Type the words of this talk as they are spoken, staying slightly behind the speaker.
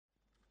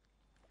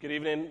Good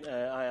evening.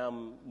 I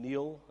am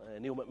Neil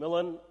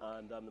MacMillan,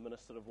 and I'm the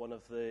minister of one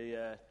of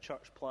the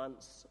church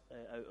plants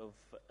out of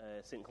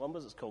St.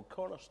 Columba's. It's called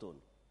Cornerstone.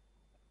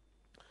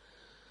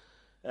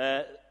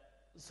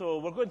 So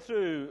we're going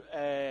through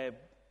the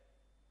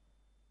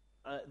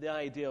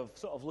idea of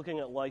sort of looking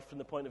at life from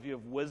the point of view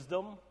of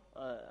wisdom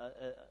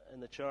in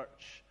the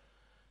church.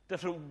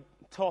 Different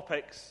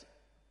topics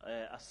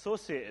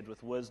associated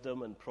with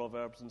wisdom and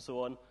Proverbs and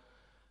so on.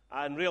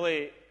 And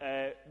really,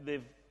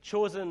 they've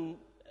chosen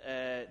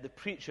the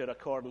preacher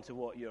according to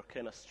what your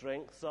kind of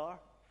strengths are.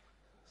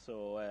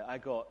 So I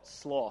got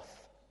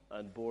sloth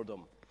and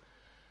boredom.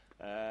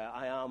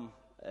 I am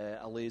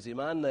a lazy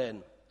man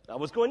then. I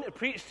was going to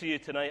preach to you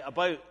tonight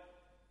about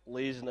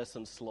laziness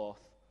and sloth,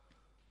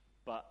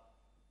 but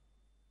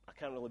I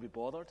can't really be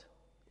bothered.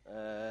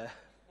 And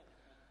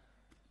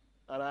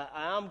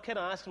I am kind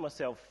of asking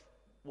myself,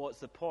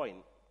 what's the point?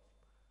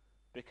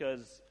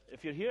 Because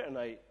if you're here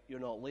tonight, you're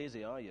not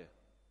lazy, are you?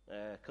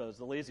 Because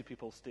the lazy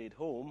people stayed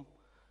home,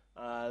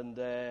 and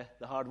the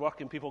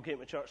hard-working people came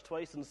to church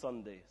twice on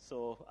Sunday.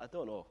 So I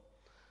don't know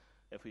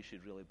if we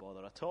should really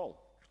bother at all.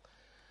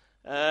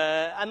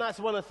 And that's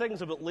one of the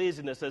things about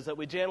laziness, is that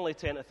we generally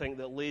tend to think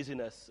that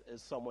laziness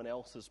is someone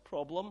else's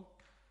problem.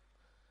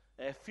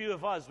 A few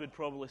of us would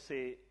probably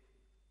say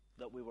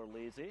that we were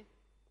lazy.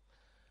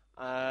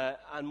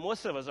 And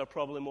most of us are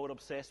probably more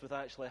obsessed with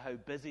actually how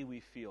busy we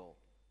feel.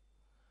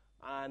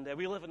 And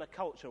we live in a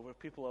culture where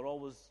people are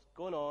always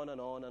going on and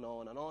on and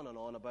on and on and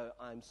on about,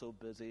 I'm so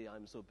busy, you're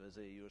so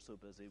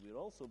busy, we're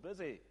all so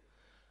busy.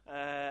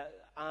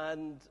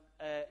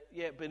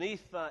 Yet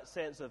beneath that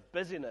sense of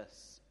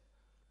busyness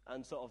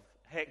and sort of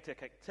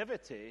hectic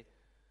activity,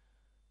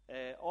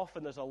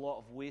 often there's a lot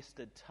of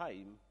wasted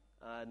time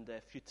and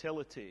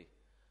futility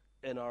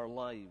in our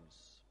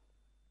lives.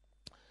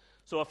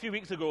 So a few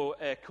weeks ago,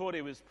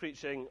 Corey was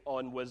preaching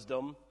on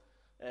wisdom,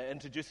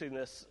 introducing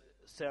this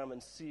sermon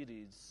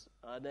series.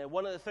 And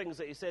one of the things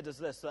that he said is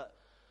this, that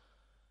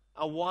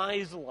a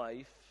wise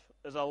life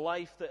is a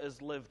life that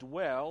is lived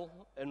well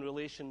in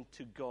relation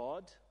to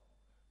God,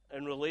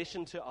 in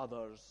relation to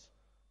others,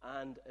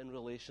 and in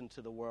relation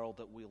to the world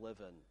that we live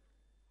in.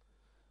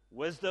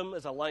 Wisdom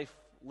is a life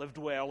lived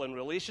well in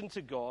relation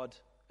to God,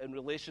 in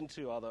relation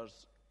to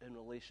others, in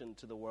relation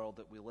to the world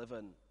that we live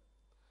in.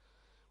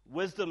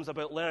 Wisdom's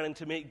about learning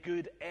to make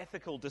good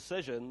ethical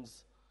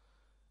decisions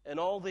in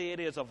all the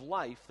areas of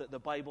life that the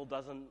Bible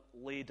doesn't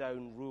lay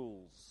down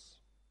rules.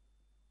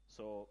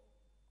 So,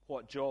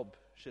 what job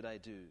should I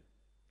do?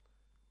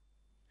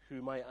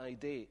 Who might I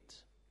date?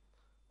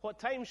 What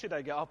time should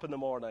I get up in the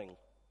morning?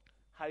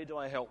 How do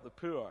I help the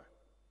poor?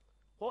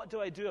 What do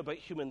I do about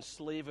human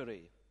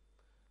slavery?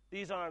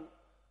 These aren't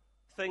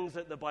things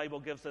that the Bible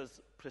gives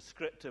us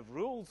prescriptive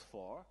rules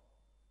for,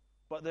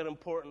 but they're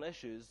important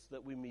issues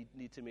that we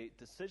need to make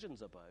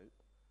decisions about,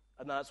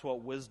 and that's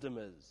what wisdom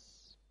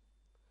is.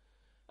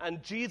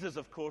 And Jesus,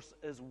 of course,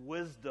 is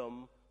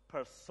wisdom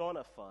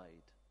personified.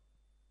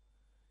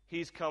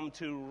 He's come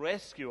to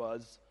rescue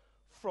us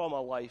from a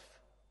life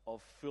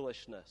of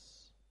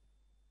foolishness.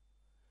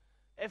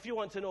 If you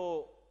want to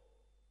know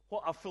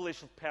what a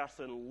foolish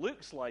person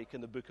looks like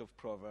in the book of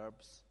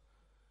Proverbs,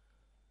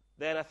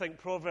 then I think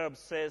Proverbs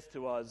says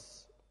to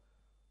us,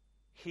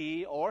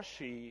 he or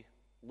she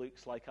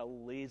looks like a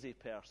lazy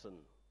person.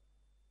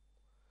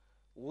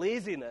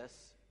 Laziness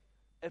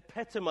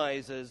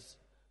epitomizes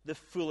the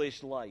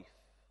foolish life.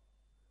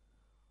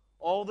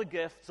 All the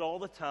gifts, all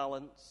the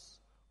talents,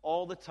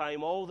 all the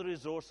time, all the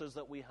resources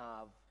that we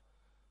have,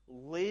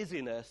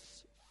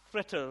 laziness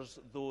fritters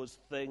those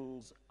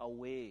things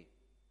away.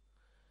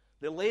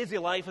 The lazy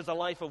life is a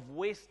life of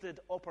wasted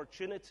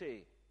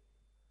opportunity,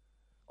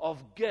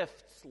 of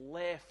gifts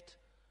left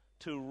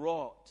to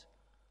rot,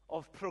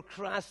 of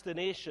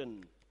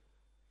procrastination.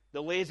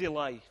 The lazy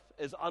life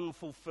is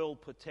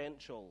unfulfilled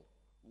potential,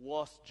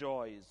 lost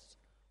joys,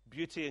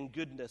 beauty and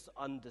goodness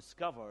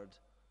undiscovered,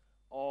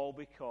 all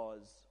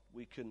because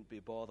we couldn't be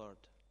bothered.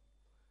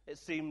 It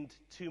seemed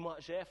too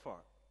much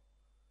effort.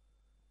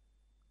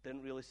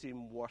 Didn't really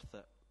seem worth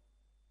it.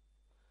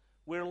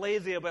 We're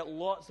lazy about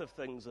lots of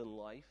things in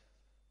life.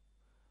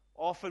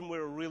 Often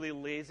we're really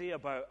lazy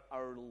about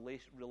our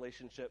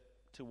relationship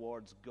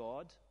towards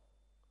God.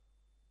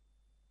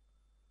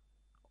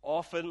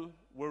 Often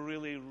we're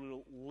really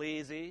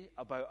lazy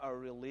about our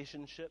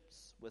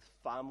relationships with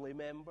family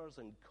members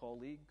and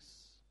colleagues.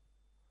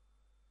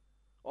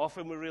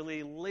 Often we're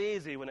really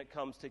lazy when it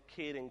comes to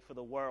caring for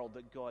the world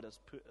that God has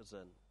put us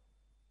in.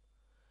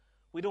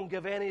 We don't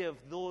give any of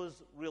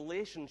those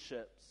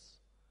relationships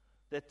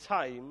the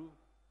time,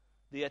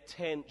 the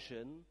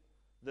attention,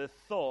 the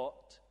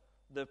thought,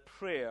 the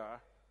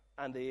prayer,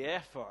 and the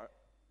effort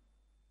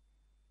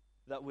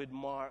that would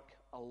mark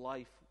a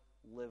life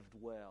lived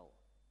well.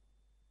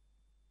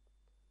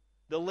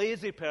 The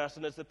lazy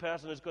person is the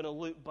person who's going to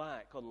look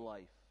back on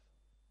life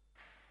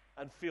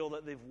and feel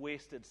that they've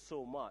wasted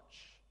so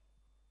much.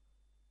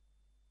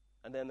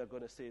 And then they're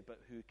going to say, but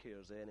who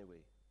cares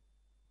anyway?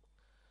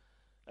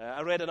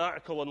 I read an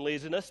article on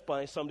laziness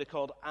by somebody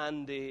called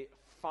Andy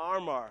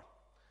Farmer.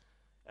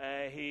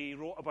 He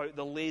wrote about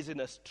the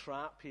laziness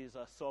trap. He's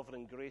a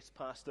Sovereign Grace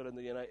pastor in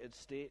the United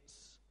States.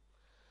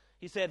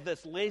 He said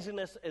this: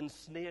 laziness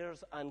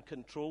ensnares and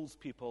controls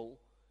people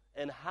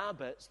in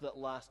habits that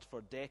last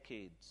for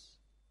decades.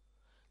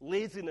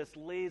 Laziness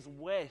lays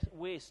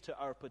waste to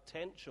our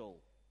potential.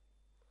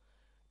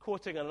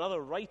 Quoting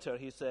another writer,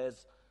 he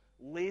says,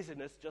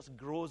 laziness just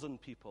grows on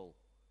people.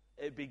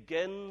 It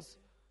begins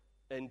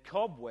in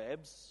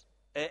cobwebs,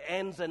 it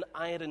ends in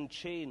iron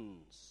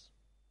chains.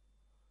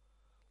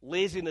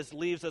 Laziness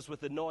leaves us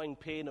with the gnawing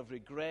pain of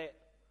regret,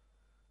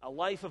 a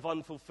life of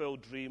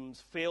unfulfilled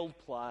dreams, failed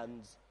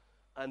plans,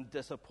 and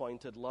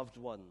disappointed loved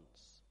ones.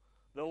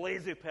 The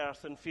lazy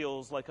person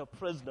feels like a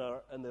prisoner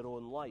in their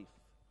own life.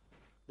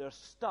 They're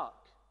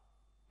stuck,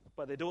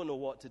 but they don't know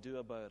what to do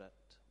about it.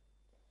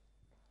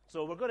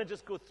 So we're going to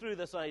just go through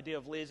this idea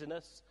of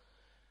laziness,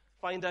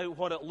 find out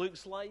what it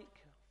looks like,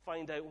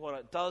 find out what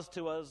it does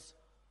to us,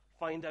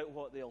 find out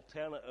what the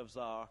alternatives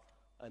are,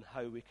 and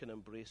how we can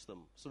embrace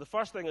them. So the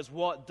first thing is,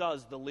 what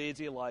does the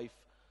lazy life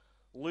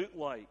look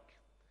like?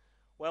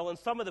 Well, in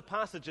some of the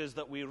passages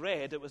that we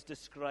read, it was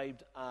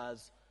described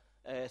as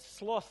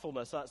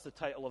slothfulness. That's the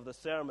title of the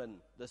sermon,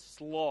 the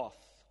sloth.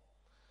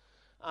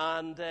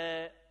 And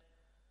a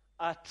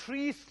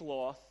tree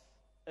sloth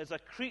is a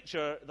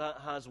creature that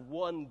has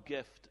one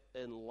gift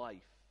in life,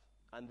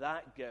 and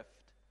that gift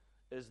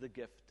is the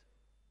gift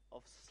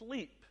of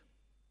sleep.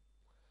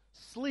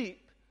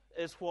 Sleep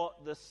is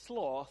what the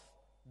sloth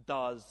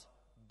does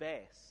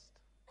best.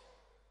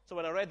 So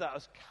when I read that, I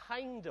was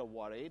kind of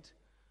worried,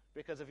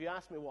 because if you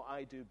ask me what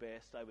I do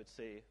best, I would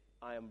say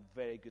I am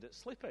very good at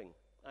sleeping.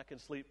 I can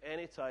sleep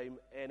anytime,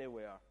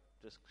 anywhere.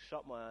 Just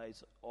shut my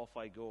eyes, off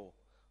I go.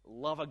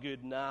 Love a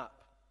good nap.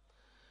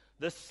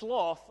 The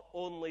sloth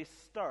only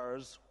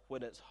stirs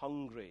when it's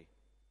hungry.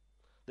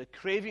 The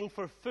craving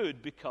for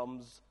food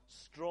becomes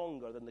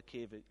stronger than the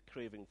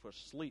craving for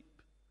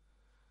sleep.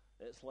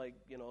 It's like,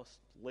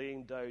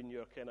 laying down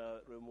your kind of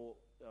remote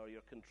or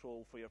your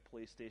control for your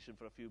PlayStation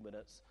for a few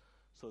minutes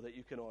so that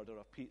you can order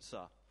a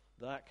pizza.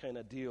 That kind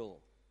of deal.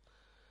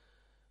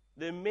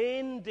 The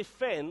main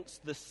defense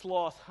the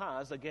sloth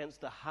has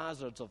against the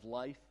hazards of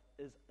life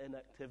is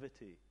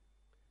inactivity.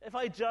 If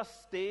I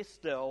just stay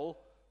still,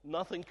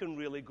 nothing can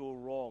really go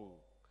wrong.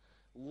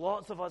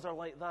 Lots of us are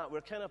like that.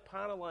 We're kind of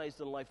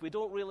paralyzed in life. We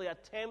don't really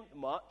attempt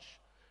much,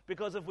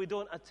 because if we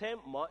don't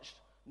attempt much,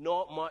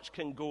 not much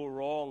can go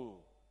wrong.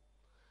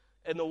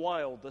 In the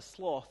wild, the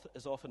sloth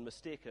is often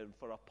mistaken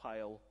for a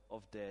pile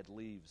of dead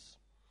leaves.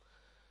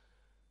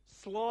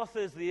 Sloth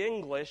is the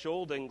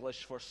Old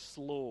English for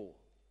slow.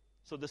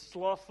 So the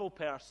slothful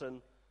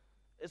person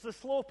is the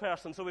slow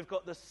person. So we've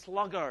got the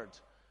sluggard,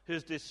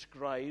 who's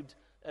described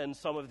in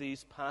some of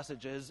these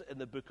passages in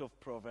the book of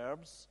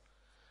Proverbs.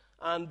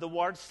 And the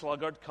word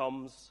sluggard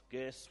comes,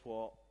 guess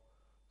what,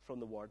 from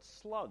the word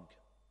slug.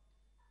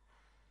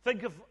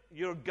 Think of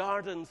your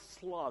garden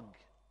slug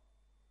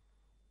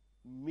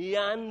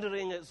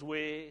meandering its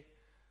way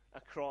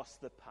across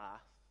the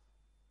path.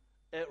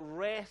 It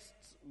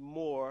rests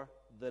more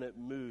than it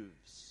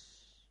moves.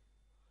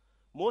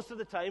 Most of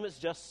the time, it's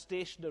just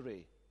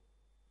stationary.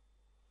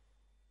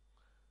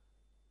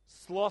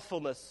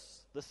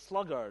 Slothfulness, the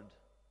sluggard,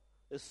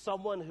 is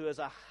someone who has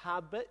a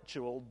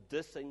habitual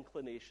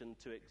disinclination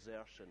to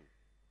exertion.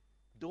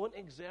 Don't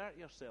exert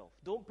yourself.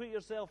 Don't put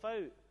yourself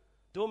out.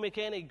 Don't make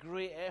any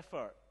great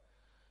effort.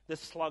 The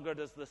sluggard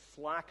is the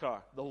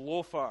slacker, the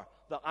loafer,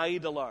 the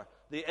idler,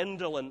 the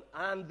indolent,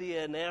 and the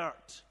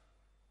inert.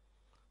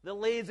 The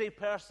lazy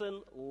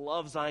person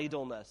loves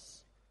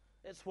idleness.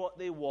 It's what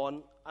they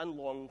want and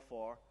long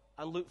for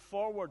and look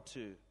forward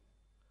to.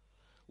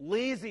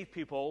 Lazy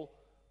people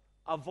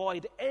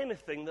avoid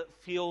anything that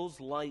feels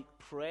like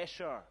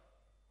pressure,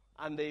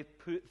 and they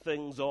put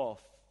things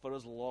off for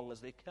as long as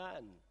they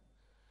can.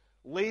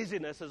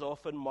 Laziness is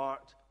often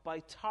marked by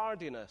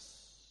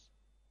tardiness.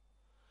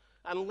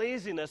 And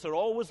laziness are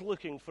always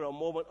looking for a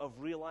moment of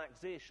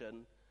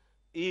relaxation,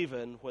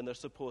 even when they're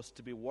supposed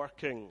to be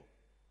working.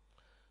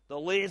 The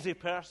lazy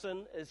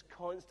person is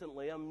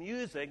constantly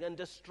amusing and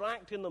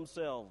distracting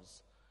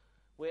themselves.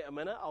 Wait a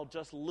minute, I'll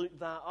just look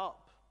that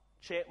up.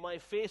 Check my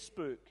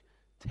Facebook.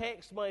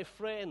 Text my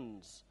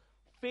friends.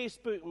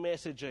 Facebook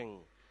messaging.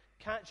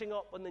 Catching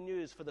up on the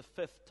news for the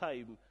 5th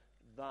time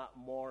that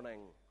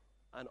morning.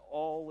 And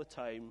all the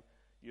time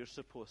you're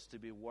supposed to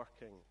be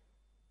working.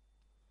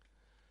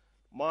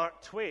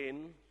 Mark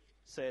Twain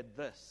said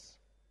this.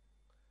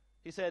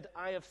 He said,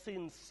 I have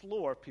seen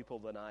slower people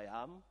than I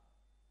am,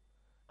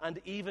 and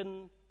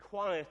even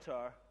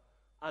quieter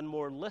and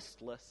more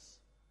listless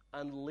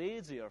and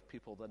lazier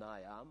people than I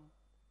am,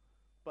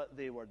 but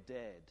they were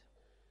dead.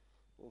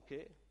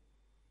 Okay?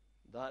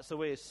 That's the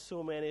way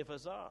so many of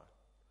us are.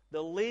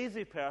 The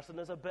lazy person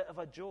is a bit of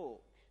a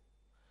joke.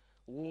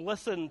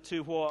 Listen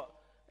to what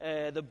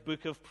the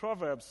book of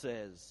Proverbs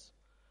says.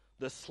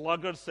 The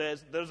sluggard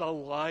says, there's a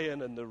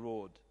lion in the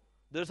road.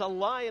 There's a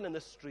lion in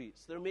the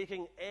streets. They're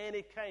making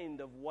any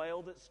kind of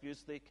wild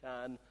excuse they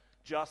can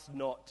just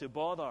not to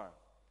bother.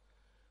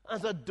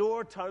 As a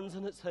door turns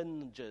on its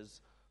hinges,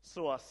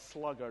 so a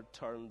sluggard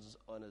turns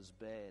on his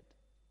bed.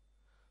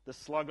 The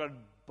sluggard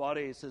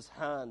buries his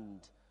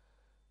hand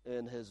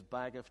in his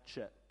bag of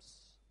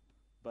chips,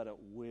 but it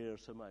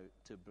wears him out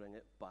to bring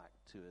it back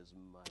to his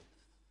mouth.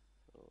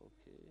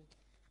 Okay.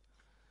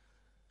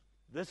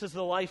 This is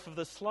the life of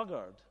the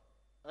sluggard,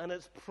 and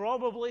it's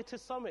probably to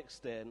some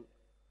extent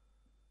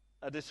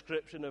a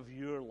description of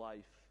your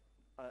life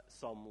at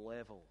some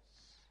levels.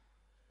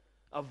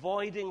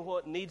 Avoiding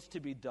what needs to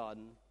be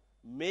done,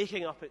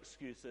 making up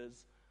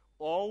excuses,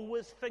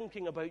 always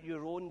thinking about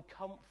your own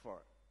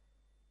comfort.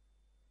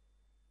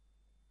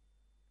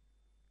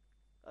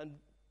 And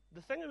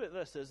the thing about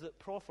this is that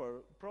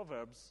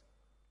Proverbs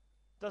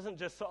doesn't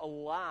just sort of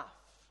laugh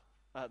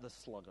at the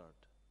sluggard,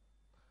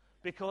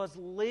 because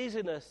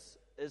laziness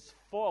is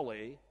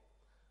folly,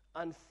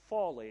 and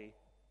folly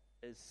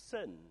is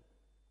sin.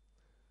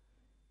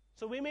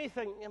 So we may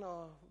think,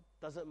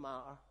 does it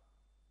matter?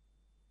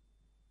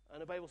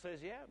 And the Bible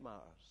says, yeah, it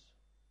matters.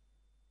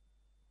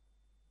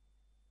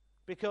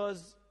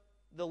 Because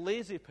the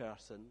lazy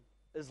person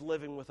is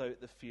living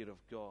without the fear of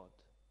God.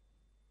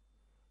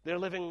 They're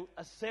living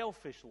a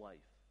selfish life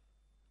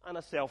and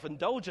a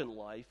self-indulgent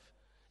life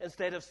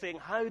instead of saying,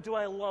 how do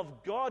I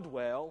love God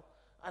well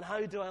and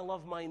how do I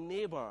love my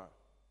neighbor?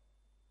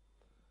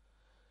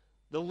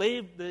 The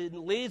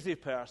lazy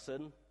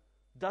person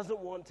doesn't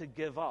want to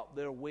give up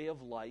their way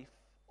of life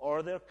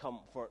or their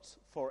comforts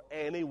for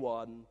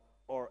anyone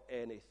or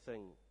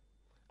anything.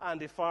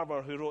 Andy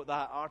Farmer, who wrote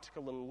that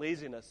article on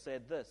laziness,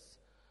 said this: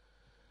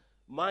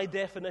 my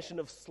definition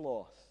of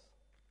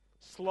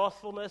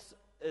slothfulness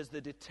is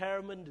the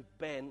determined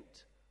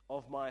bent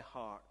of my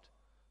heart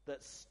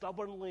that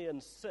stubbornly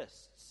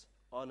insists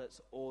on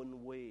its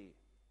own way.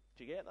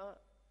 Do you get that?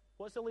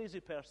 What's the lazy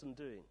person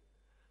doing?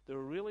 They're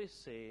really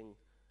saying,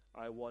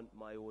 I want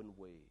my own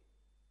way.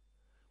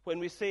 When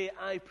we say,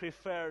 I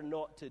prefer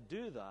not to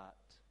do that,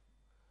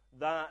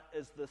 that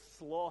is the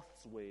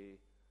sloth's way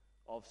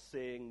of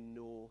saying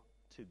no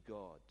to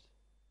God.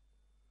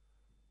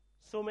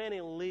 So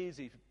many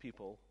lazy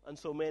people, and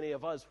so many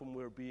of us when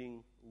we're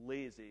being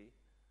lazy,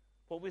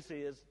 what we say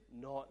is,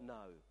 not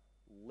now,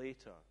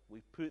 later.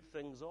 We put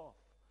things off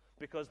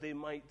because they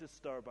might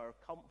disturb our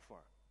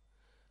comfort.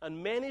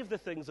 And many of the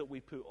things that we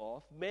put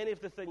off, many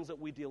of the things that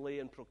we delay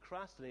and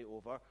procrastinate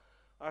over,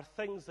 are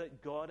things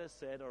that God has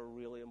said are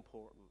really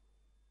important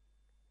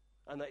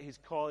and that He's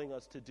calling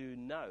us to do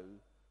now,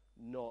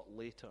 not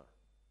later.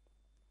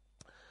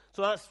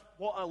 So that's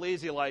what a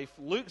lazy life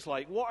looks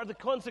like. What are the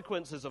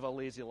consequences of a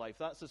lazy life?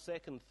 That's the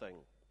second thing.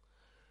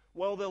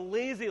 Well, the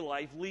lazy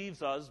life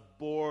leaves us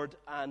bored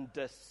and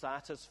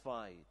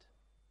dissatisfied.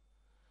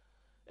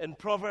 In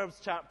Proverbs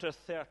chapter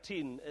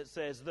 13, it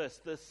says this: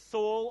 the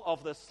soul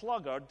of the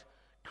sluggard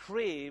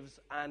craves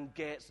and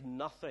gets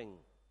nothing,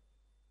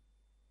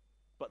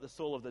 but the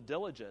soul of the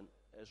diligent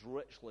is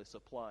richly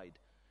supplied.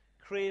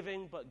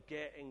 Craving but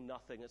getting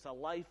nothing. It's a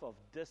life of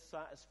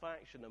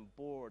dissatisfaction and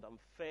bored. I'm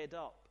fed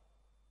up.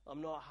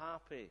 I'm not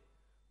happy.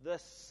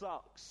 This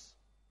sucks.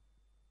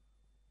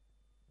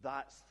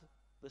 That's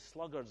the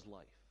sluggard's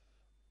life.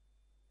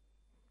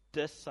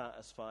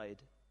 Dissatisfied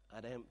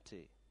and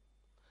empty.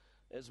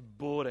 It's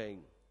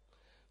boring.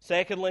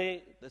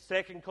 Secondly, the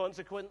second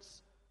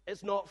consequence,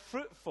 it's not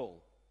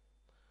fruitful.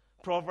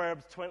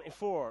 Proverbs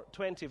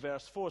 20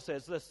 verse 4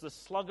 says this: the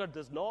sluggard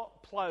does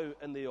not plow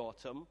in the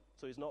autumn,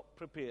 so he's not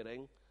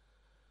preparing.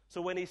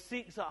 So when he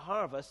seeks at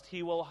harvest,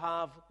 he will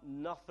have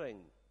nothing.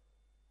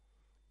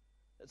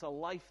 It's a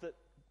life that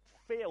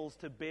fails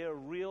to bear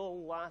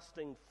real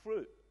lasting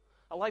fruit.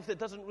 A life that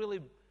doesn't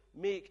really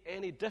make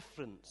any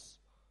difference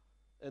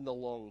in the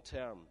long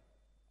term.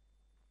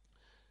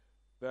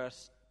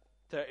 Verse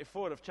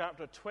 34 of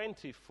chapter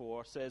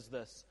 24 says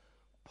this: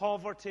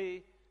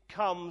 poverty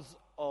comes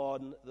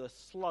on the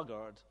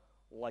sluggard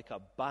like a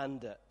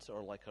bandit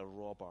or like a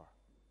robber.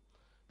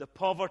 The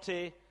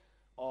poverty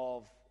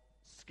of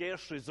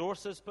scarce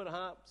resources,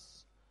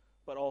 perhaps,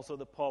 but also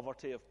the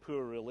poverty of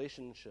poor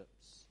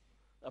relationships.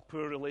 A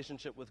poor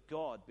relationship with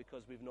God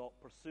because we've not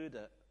pursued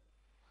it.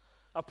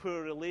 A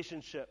poor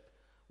relationship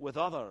with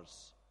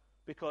others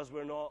because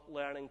we're not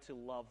learning to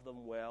love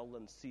them well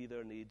and see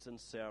their needs and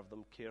serve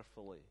them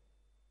carefully.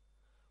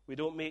 We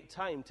don't make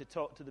time to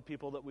talk to the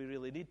people that we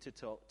really need to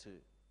talk to.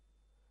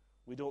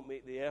 We don't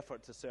make the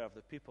effort to serve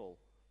the people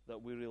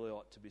that we really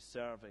ought to be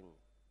serving.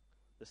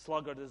 The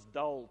sluggard is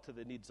dull to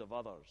the needs of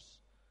others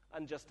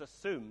and just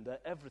assume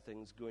that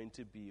everything's going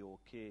to be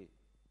okay.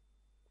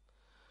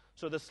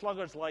 So the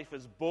sluggard's life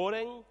is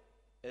boring,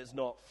 it's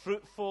not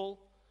fruitful.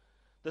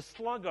 The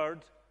sluggard,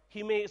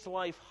 he makes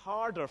life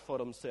harder for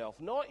himself,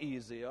 not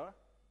easier.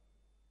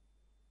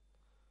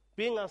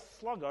 Being a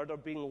sluggard or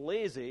being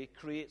lazy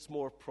creates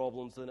more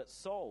problems than it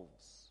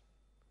solves.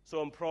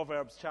 So in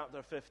Proverbs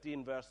chapter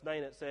 15, verse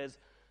 9, it says,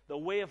 the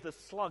way of the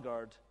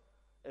sluggard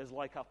is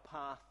like a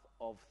path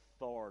of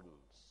thorns.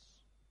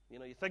 You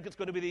think it's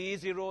going to be the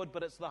easy road,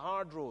 but it's the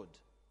hard road.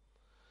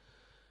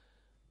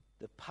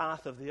 The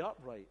path of the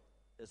upright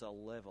is a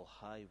level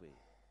highway.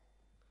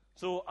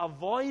 So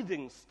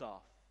avoiding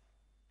stuff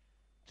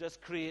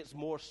just creates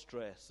more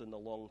stress in the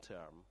long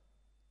term,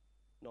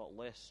 not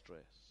less stress.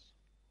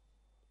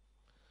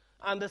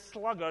 And the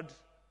sluggard,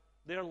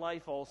 their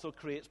life also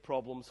creates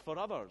problems for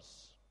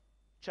others.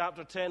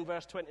 Chapter 10,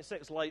 verse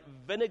 26, like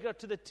vinegar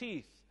to the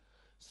teeth,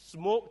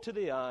 smoke to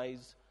the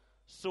eyes,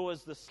 so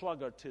is the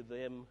sluggard to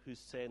them who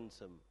sends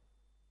him.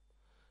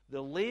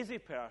 The lazy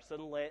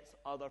person lets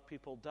other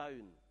people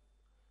down.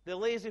 The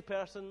lazy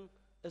person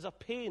is a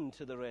pain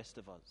to the rest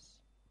of us,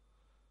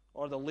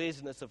 or the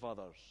laziness of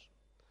others.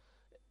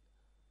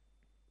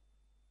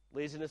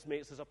 Laziness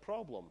makes us a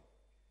problem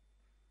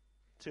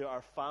to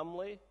our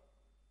family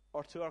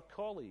or to our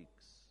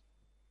colleagues.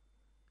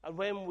 And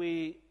when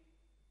we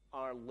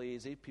are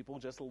lazy, people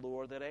just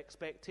lower their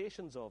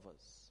expectations of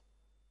us.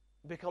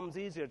 It becomes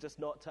easier just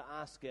not to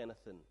ask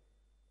anything.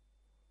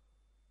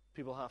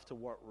 People have to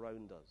work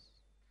around us.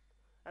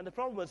 And the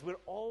problem is we're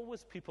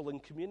always people in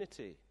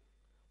community.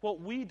 What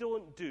we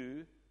don't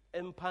do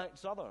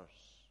impacts others.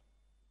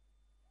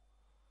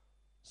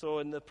 So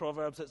in the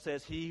Proverbs it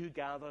says, he who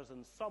gathers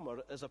in summer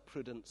is a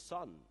prudent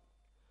son,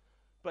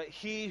 but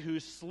he who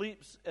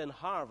sleeps in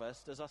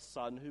harvest is a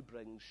son who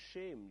brings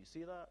shame. You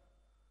see that?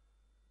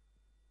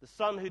 The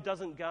son who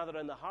doesn't gather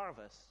in the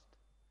harvest,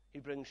 he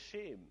brings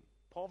shame,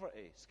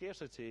 poverty,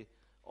 scarcity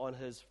on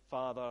his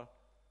father,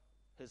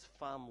 his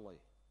family.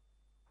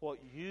 What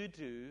you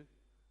do,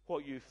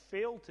 what you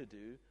fail to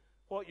do,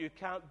 what you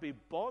can't be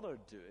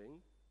bothered doing,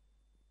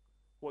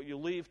 what you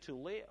leave to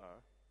later,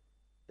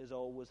 is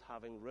always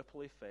having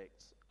ripple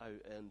effects out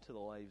into the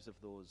lives of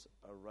those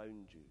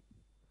around you.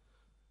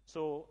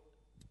 So,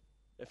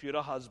 if you're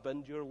a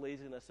husband, your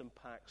laziness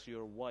impacts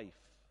your wife.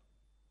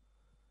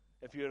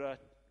 If you're a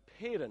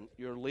parent,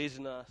 your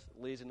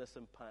laziness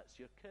impacts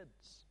your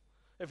kids.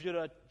 If you're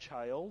a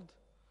child,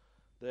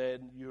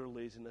 then your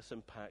laziness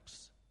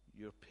impacts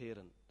your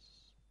parents.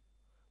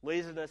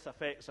 Laziness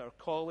affects our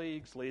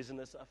colleagues.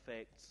 Laziness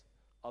affects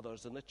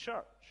others in the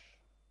church.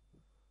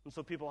 And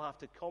so people have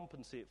to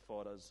compensate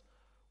for us,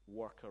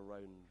 work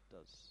around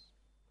us.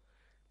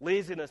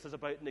 Laziness is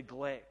about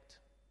neglect.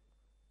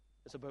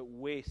 It's about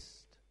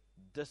waste,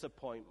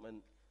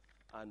 disappointment,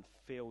 and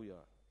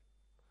failure.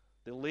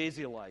 The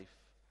lazy life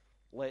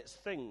lets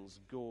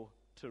things go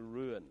to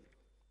ruin.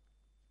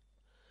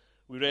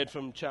 We read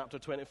from chapter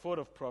 24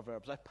 of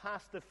Proverbs, I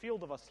passed the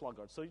field of a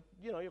sluggard. So,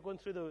 you're going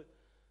through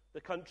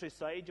the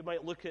countryside. You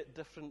might look at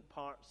different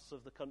parts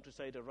of the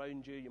countryside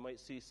around you. You might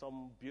see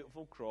some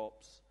beautiful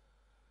crops.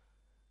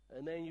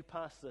 And then you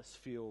pass this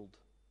field,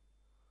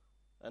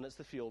 and it's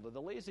the field of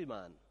the lazy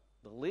man,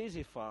 the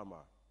lazy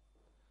farmer.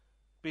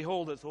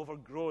 Behold, it's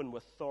overgrown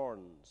with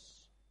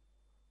thorns,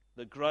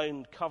 the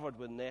ground covered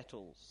with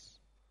nettles,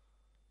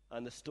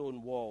 and the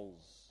stone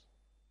walls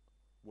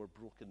were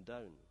broken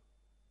down.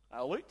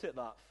 I looked at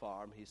that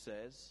farm, he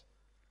says.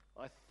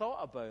 I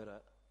thought about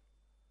it,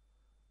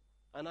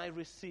 and I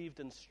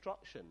received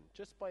instruction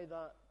just by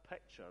that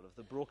picture of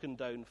the broken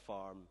down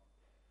farm.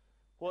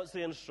 What's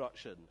the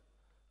instruction?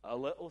 A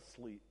little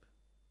sleep,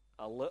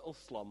 a little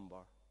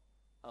slumber,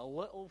 a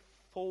little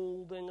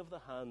folding of the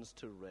hands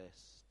to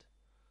rest.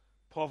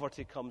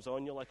 Poverty comes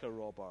on you like a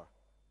robber,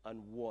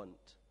 and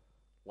want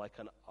like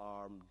an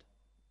armed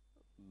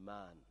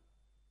man.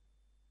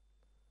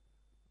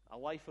 A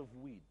life of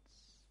weeds.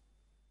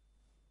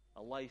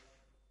 A life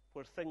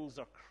where things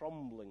are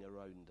crumbling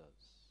around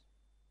us.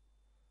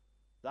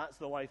 That's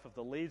the life of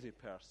the lazy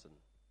person.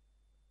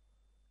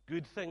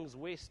 Good things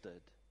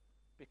wasted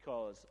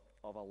because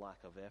of a lack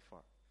of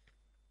effort.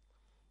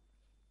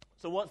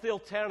 So what's the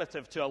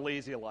alternative to a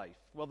lazy life?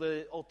 Well,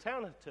 the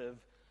alternative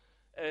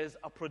is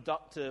a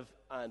productive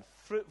and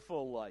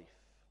fruitful life.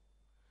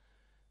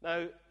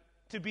 Now,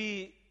 to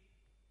be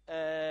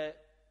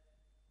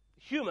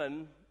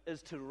human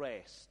is to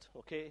rest,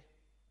 okay?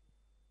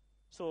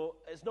 So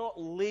it's not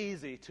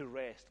lazy to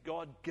rest.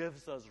 God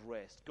gives us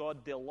rest.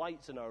 God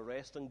delights in our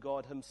rest, and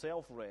God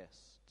himself rests.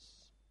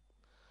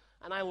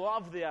 And I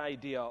love the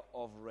idea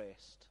of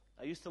rest.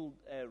 I used to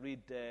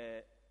read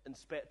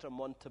Inspector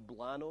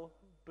Montalbano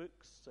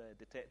books,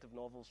 detective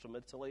novels from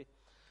Italy.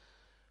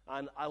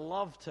 And I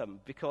loved him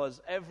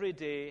because every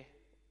day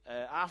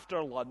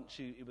after lunch,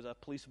 he was a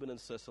policeman in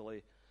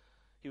Sicily,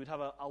 he would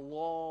have a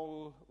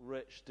long,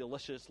 rich,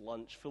 delicious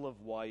lunch full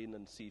of wine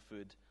and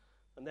seafood.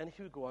 And then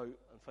he would go out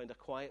and find a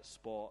quiet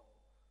spot,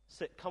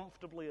 sit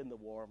comfortably in the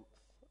warmth,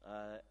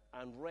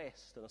 and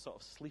rest in a sort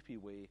of sleepy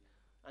way,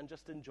 and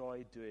just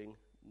enjoy doing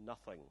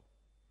nothing.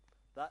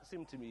 That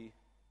seemed to me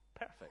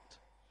perfect.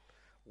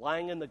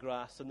 Lying in the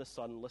grass in the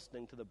sun,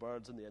 listening to the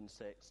birds and the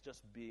insects,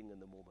 just being in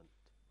the moment.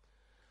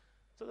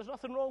 So there's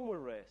nothing wrong with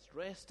rest.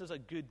 Rest is a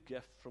good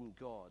gift from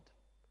God.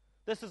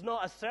 This is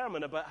not a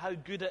sermon about how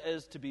good it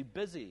is to be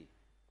busy.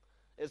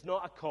 It's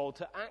not a call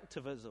to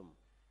activism.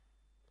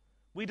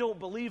 We don't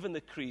believe in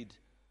the creed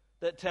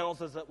that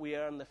tells us that we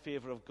earn the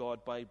favor of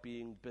God by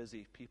being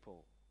busy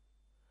people.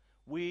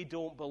 We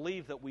don't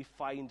believe that we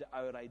find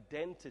our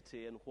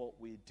identity in what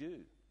we do.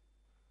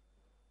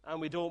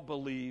 And we don't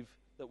believe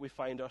that we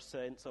find our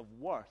sense of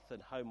worth in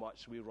how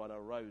much we run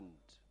around.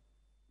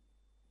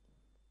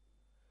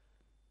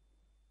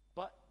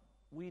 But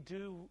we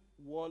do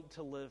want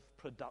to live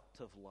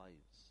productive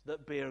lives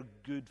that bear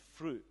good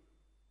fruit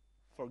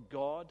for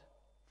God,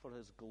 for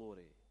His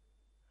glory.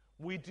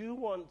 We do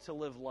want to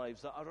live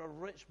lives that are a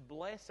rich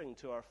blessing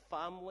to our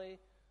family,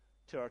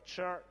 to our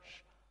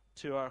church,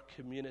 to our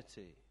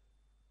community.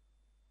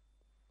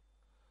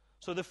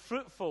 So the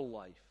fruitful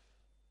life,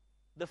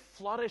 the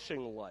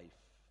flourishing life,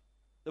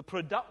 the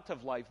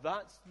productive life,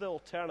 that's the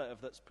alternative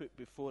that's put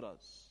before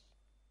us.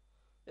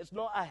 It's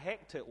not a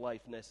hectic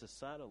life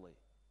necessarily.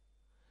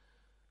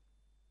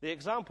 The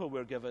example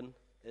we're given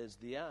is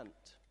the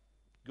ant.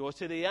 Go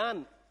to the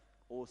ant,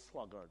 O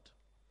sluggard.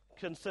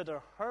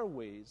 Consider her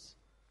ways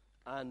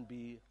and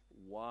be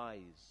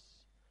wise.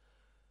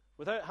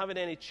 Without having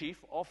any chief,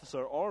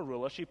 officer, or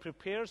ruler, she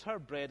prepares her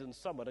bread in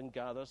summer and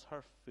gathers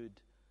her food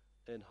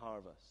in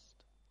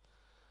harvest.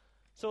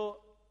 So,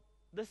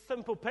 this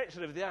simple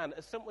picture of the ant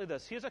is simply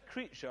this. Here's a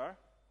creature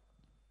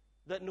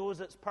that knows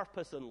its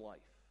purpose in life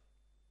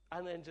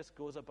and then just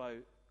goes about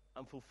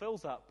and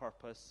fulfills that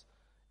purpose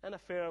in a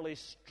fairly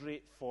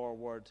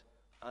straightforward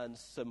and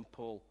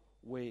simple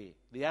way.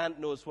 The ant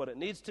knows what it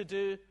needs to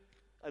do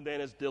and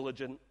then is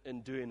diligent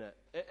in doing it.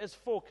 It is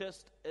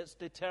focused, it's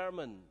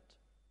determined.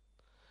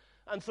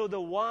 And so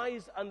the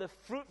wise and the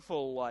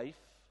fruitful life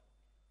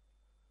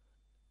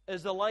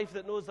is the life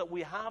that knows that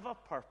we have a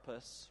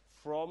purpose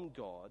from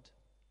God,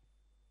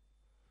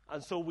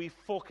 and so we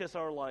focus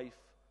our life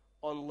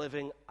on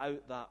living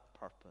out that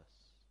purpose.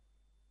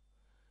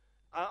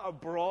 At a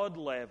broad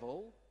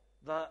level,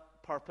 that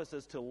purpose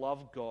is to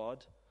love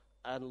God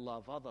and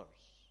love others.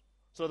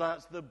 So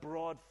that's the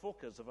broad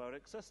focus of our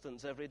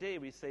existence. Every day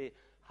we say,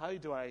 how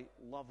do I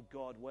love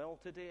God well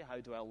today? How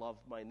do I love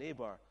my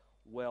neighbor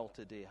well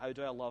today? How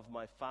do I love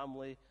my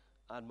family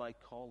and my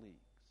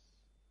colleagues?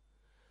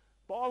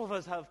 But all of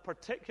us have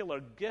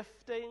particular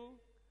gifting,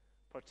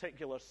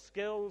 particular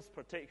skills,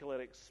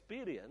 particular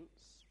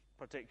experience,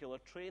 particular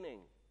training.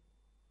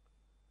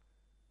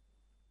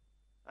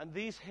 And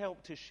these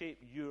help to shape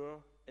your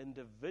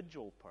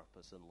individual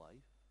purpose in life,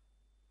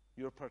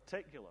 your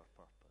particular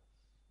purpose.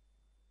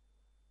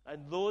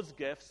 And those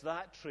gifts,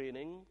 that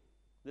training,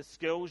 the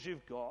skills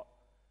you've got,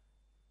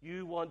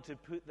 you want to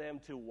put them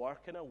to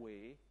work in a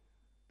way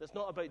that's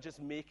not about just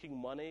making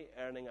money,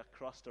 earning a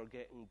crust, or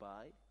getting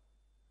by.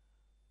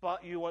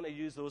 But you want to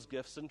use those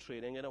gifts and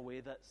training in a way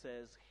that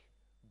says,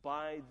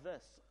 by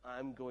this,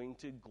 I'm going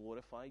to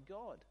glorify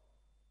God.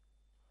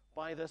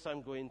 By this,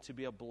 I'm going to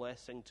be a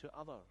blessing to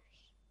others.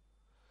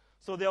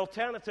 So the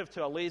alternative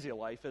to a lazy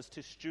life is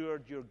to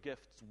steward your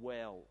gifts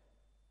well.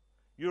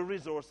 Your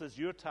resources,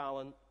 your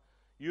talent,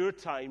 your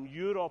time,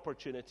 your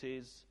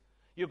opportunities.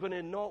 You're going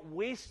to not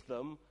waste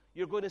them.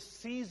 You're going to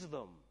seize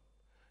them.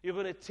 You're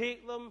going to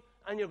take them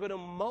and you're going to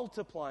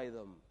multiply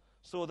them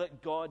so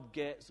that God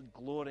gets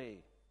glory.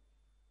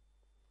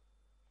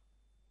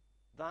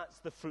 That's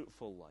the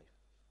fruitful life.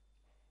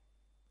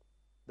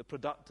 The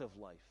productive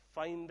life.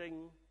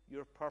 Finding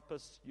your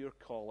purpose, your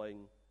calling,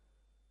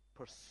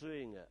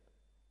 pursuing it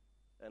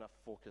in a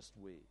focused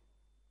way.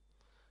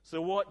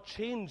 So what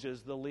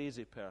changes the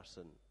lazy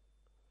person?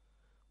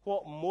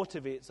 What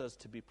motivates us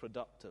to be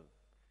productive?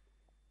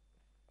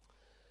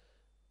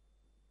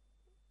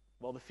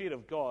 Well, the fear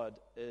of God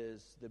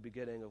is the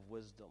beginning of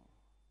wisdom.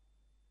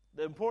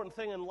 The important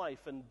thing in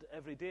life and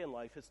every day in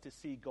life is to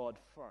see God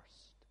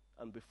first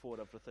and before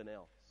everything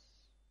else.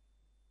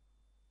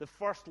 The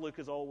first look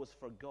is always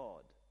for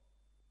God.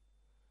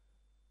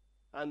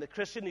 And the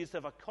Christian needs to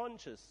have a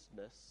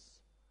consciousness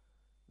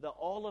that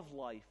all of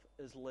life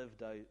is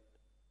lived out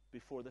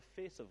before the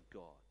face of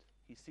God.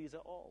 He sees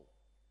it all.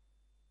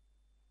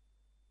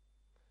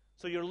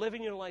 So you're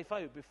living your life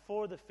out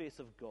before the face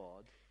of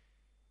God.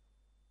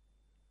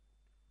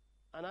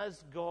 And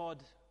as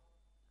God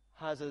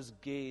has His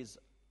gaze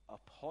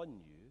upon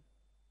you,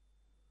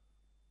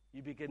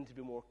 you begin to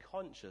be more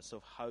conscious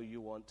of how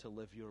you want to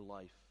live your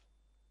life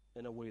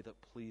in a way that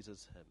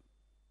pleases Him.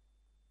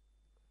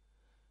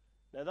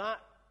 Now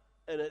that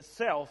in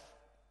itself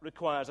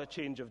requires a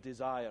change of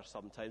desire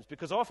sometimes,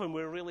 because often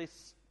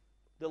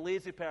the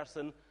lazy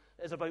person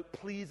is about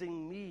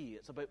pleasing me.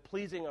 It's about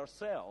pleasing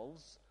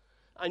ourselves.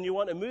 And you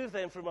want to move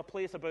then from a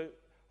place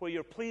where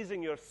you're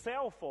pleasing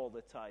yourself all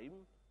the time,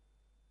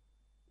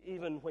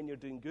 even when you're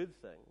doing good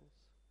things,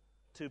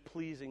 to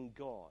pleasing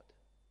God.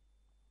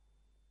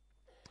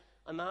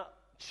 And that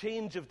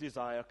change of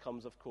desire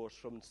comes, of course,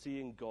 from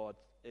seeing God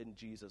in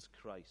Jesus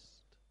Christ.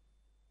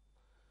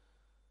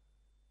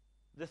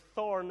 The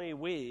thorny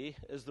way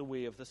is the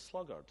way of the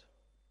sluggard.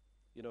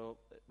 You know,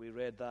 we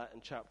read that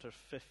in chapter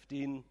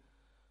 15,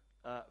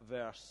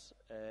 verse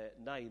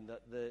 9,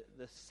 that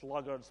the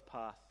sluggard's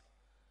path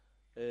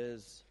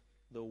is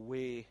the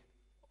way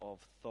of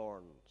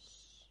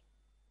thorns,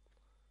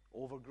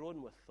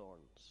 overgrown with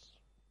thorns.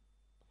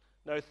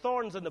 Now,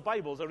 thorns in the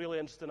Bible is a really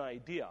interesting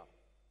idea,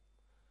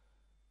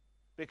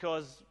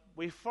 because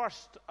we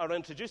first are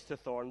introduced to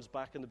thorns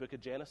back in the book of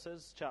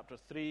Genesis, chapter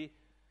 3,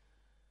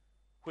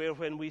 where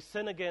when we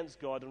sin against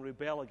God and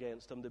rebel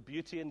against him, the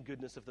beauty and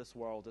goodness of this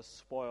world is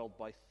spoiled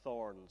by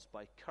thorns,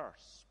 by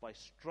curse, by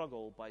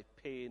struggle, by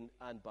pain,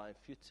 and by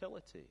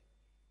futility.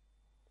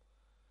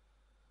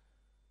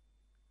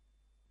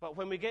 But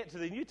when we get to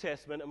the New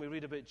Testament and we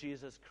read about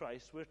Jesus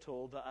Christ, we're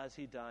told that as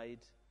he died,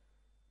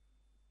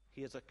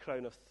 he has a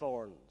crown of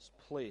thorns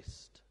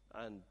placed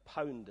and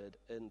pounded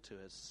into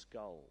his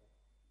skull.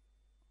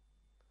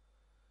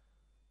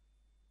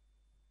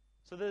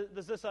 So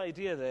there's this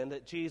idea then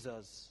that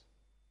Jesus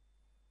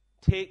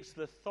takes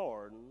the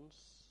thorns,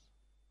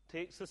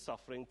 takes the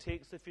suffering,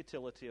 takes the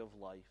futility of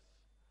life,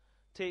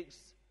 takes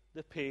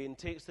the pain,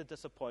 takes the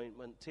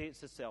disappointment, takes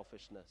the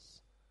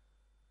selfishness.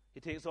 He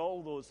takes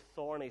all those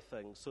thorny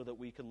things so that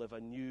we can live a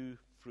new,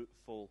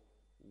 fruitful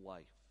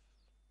life.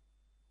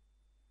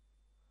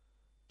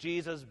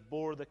 Jesus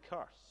bore the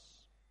curse.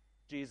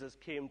 Jesus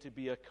came to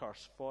be a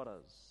curse for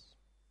us.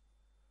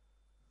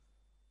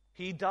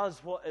 He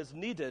does what is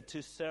needed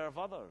to serve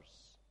others.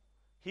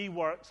 He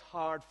works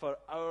hard for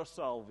our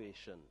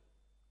salvation.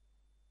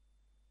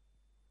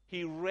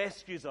 He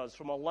rescues us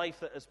from a life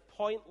that is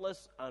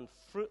pointless and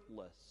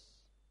fruitless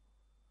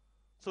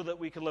so that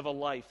we can live a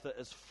life that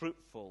is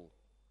fruitful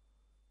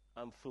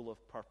and full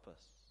of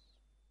purpose.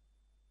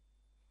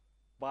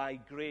 By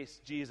grace,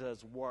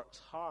 Jesus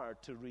works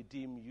hard to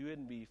redeem you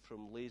and me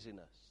from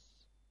laziness,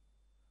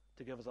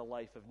 to give us a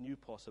life of new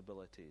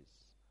possibilities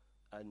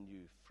and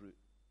new fruit.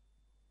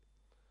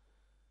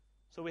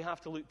 So we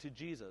have to look to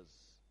Jesus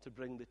to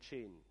bring the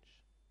change.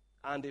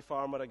 Andy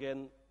Farmer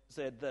again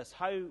said this: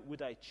 how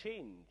would I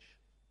change?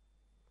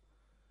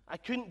 I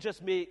couldn't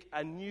just make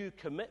a new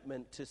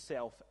commitment to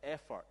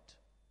self-effort.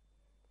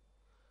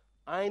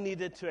 I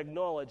needed to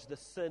acknowledge the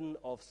sin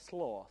of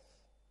sloth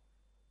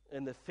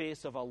in the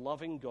face of a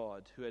loving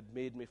God who had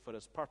made me for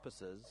his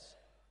purposes,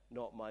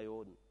 not my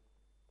own.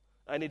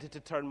 I needed to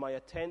turn my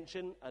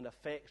attention and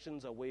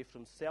affections away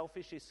from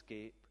selfish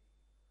escape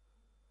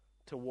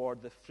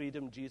toward the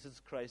freedom Jesus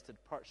Christ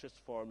had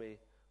purchased for me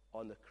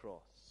on the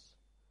cross.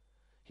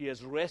 He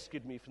has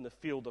rescued me from the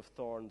field of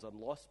thorns and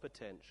lost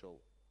potential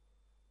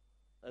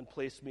and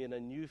placed me in a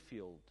new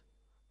field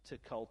to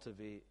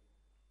cultivate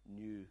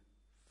new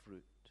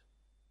fruit.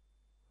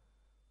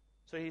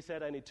 So he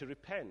said, I need to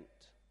repent,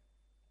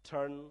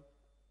 turn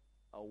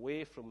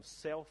away from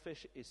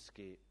selfish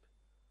escape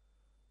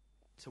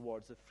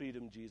towards the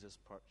freedom Jesus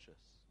purchased.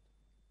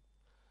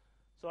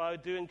 So I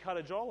do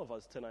encourage all of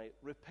us tonight,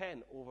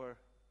 repent over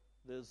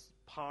those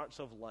parts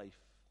of life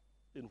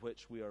in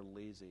which we are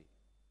lazy.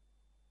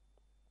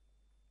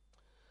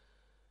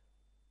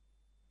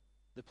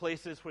 The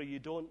places where you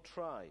don't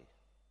try,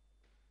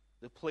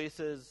 the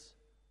places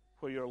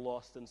where you're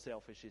lost in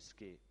selfish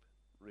escape,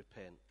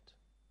 repent.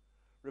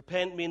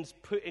 Repent means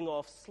putting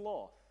off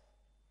sloth.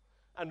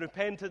 And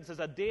repentance is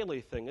a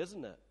daily thing,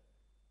 isn't it?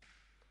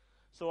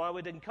 So I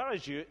would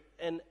encourage you,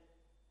 in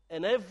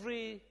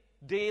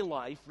everyday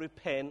life,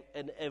 repent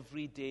in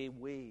everyday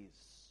ways.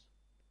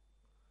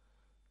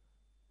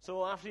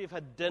 So after you've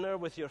had dinner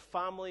with your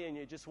family and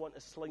you just want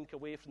to slink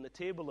away from the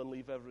table and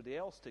leave everybody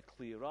else to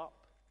clear up,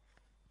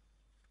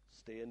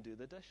 stay and do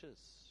the dishes.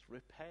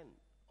 Repent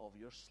of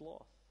your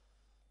sloth.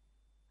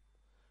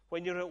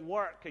 When you're at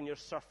work and you're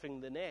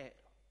surfing the net,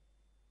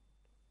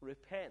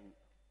 repent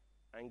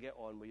and get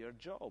on with your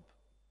job.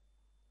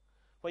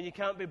 When you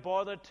can't be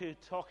bothered to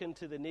talking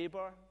to the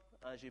neighbor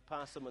as you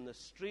pass them on the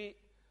street,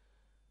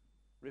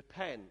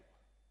 repent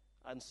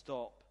and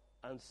stop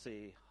and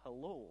say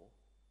hello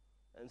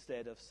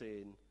instead of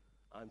saying,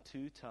 I'm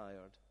too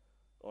tired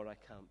or I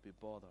can't be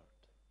bothered.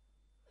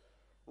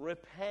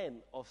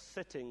 Repent of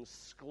sitting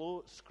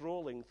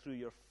scrolling through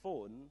your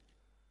phone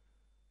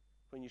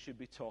when you should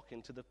be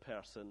talking to the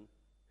person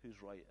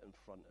who's right in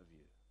front of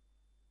you.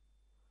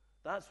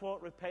 That's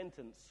what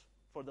repentance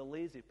for the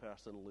lazy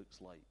person looks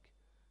like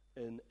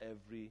in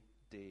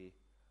everyday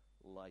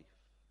life.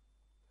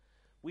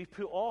 We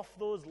put off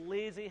those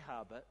lazy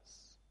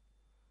habits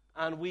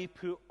and we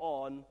put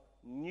on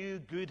new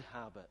good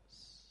habits.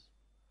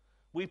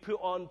 We put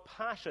on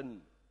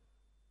passion.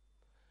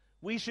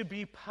 We should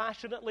be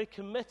passionately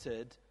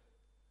committed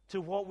to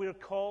what we're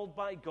called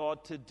by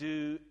God to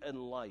do in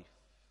life.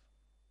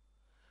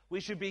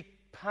 We should be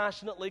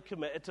passionately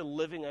committed to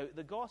living out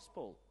the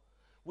gospel.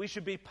 We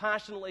should be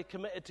passionately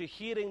committed to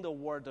hearing the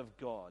word of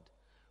God.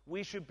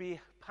 We should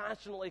be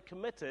passionately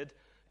committed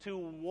to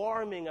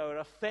warming our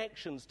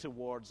affections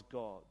towards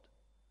God.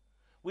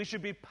 We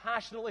should be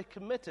passionately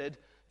committed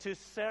to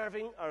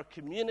serving our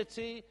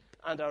community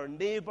and our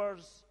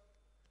neighbors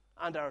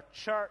and our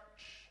church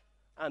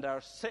and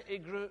our city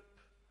group.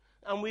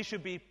 And we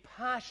should be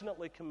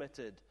passionately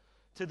committed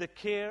to the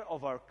care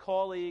of our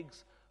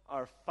colleagues,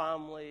 our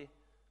family,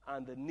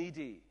 and the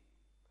needy.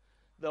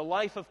 The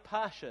life of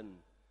passion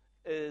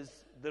is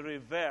the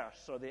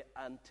reverse or the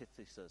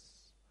antithesis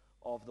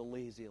of the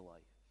lazy life.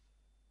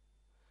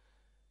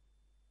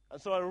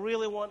 And so I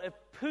really want to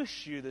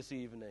push you this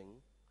evening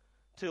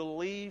to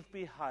leave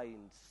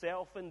behind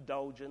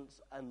self-indulgence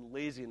and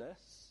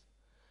laziness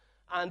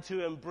and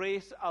to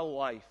embrace a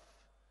life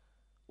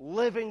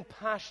living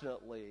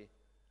passionately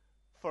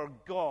for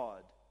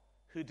God,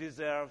 who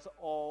deserves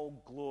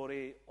all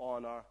glory,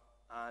 honor,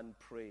 and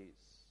praise.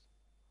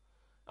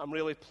 I'm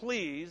really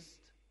pleased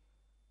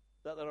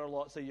that there are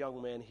lots of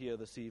young men here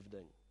this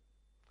evening.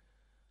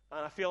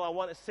 And I feel I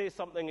want to say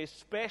something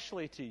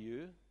especially to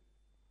you,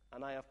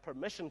 and I have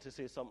permission to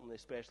say something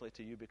especially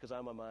to you because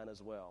I'm a man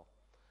as well.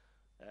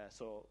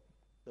 So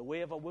the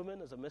way of a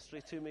woman is a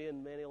mystery to me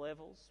in many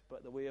levels,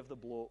 but the way of the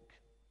bloke,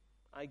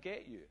 I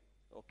get you,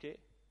 okay?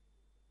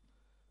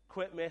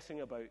 Quit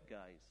messing about,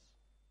 guys.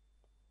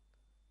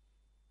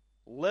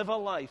 Live a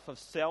life of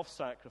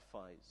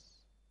self-sacrifice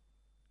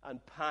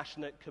and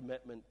passionate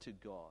commitment to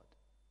God.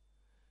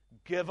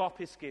 Give up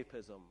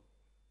escapism.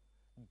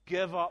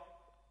 Give up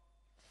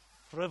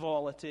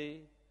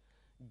frivolity.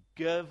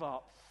 Give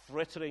up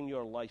frittering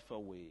your life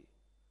away.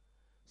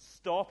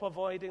 Stop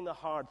avoiding the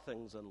hard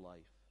things in life.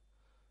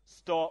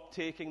 Stop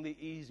taking the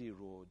easy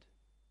road.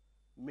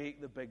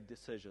 Make the big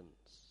decisions.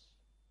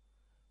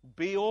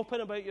 Be open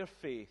about your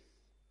faith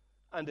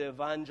and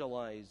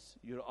evangelize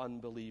your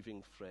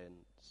unbelieving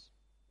friends.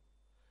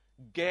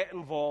 Get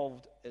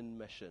involved in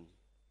mission.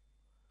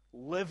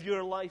 Live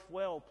your life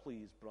well,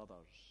 please, brothers.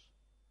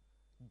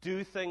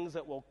 Do things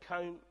that will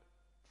count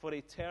for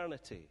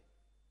eternity.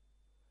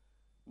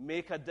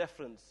 Make a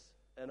difference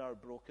in our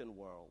broken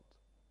world.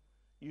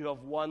 You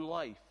have one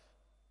life.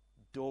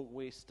 Don't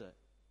waste it.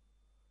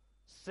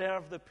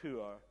 Serve the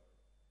poor,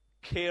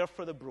 care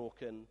for the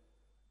broken,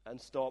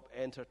 and stop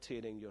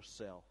entertaining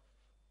yourself.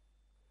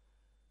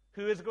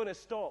 Who is going to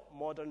stop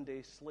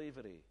modern-day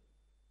slavery?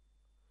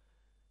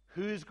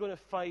 Who's going to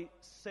fight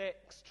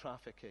sex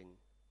trafficking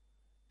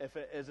if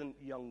it isn't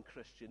young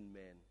Christian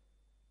men?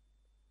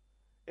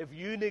 If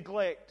you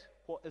neglect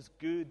what is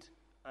good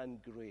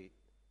and great,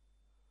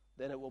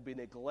 then it will be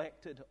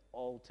neglected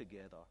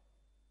altogether.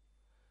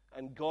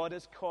 And God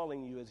is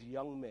calling you as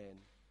young men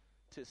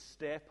to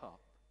step up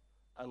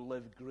and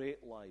live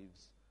great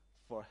lives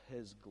for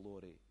His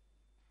glory.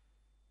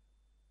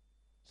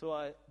 So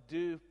I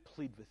do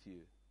plead with you,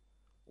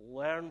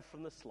 learn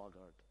from the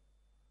sluggard.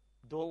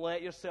 Don't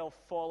let yourself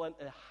fall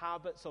into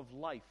habits of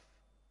life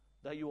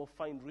that you will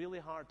find really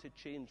hard to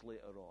change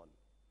later on.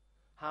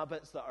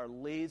 Habits that are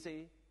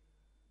lazy,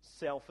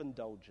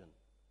 self-indulgent.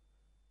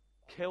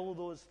 Kill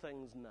those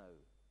things now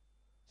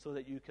so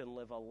that you can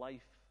live a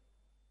life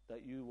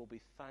that you will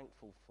be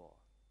thankful for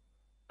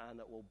and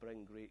that will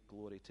bring great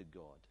glory to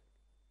God.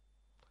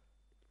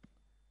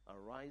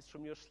 Arise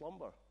from your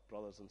slumber,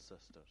 brothers and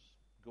sisters.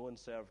 Go and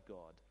serve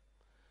God.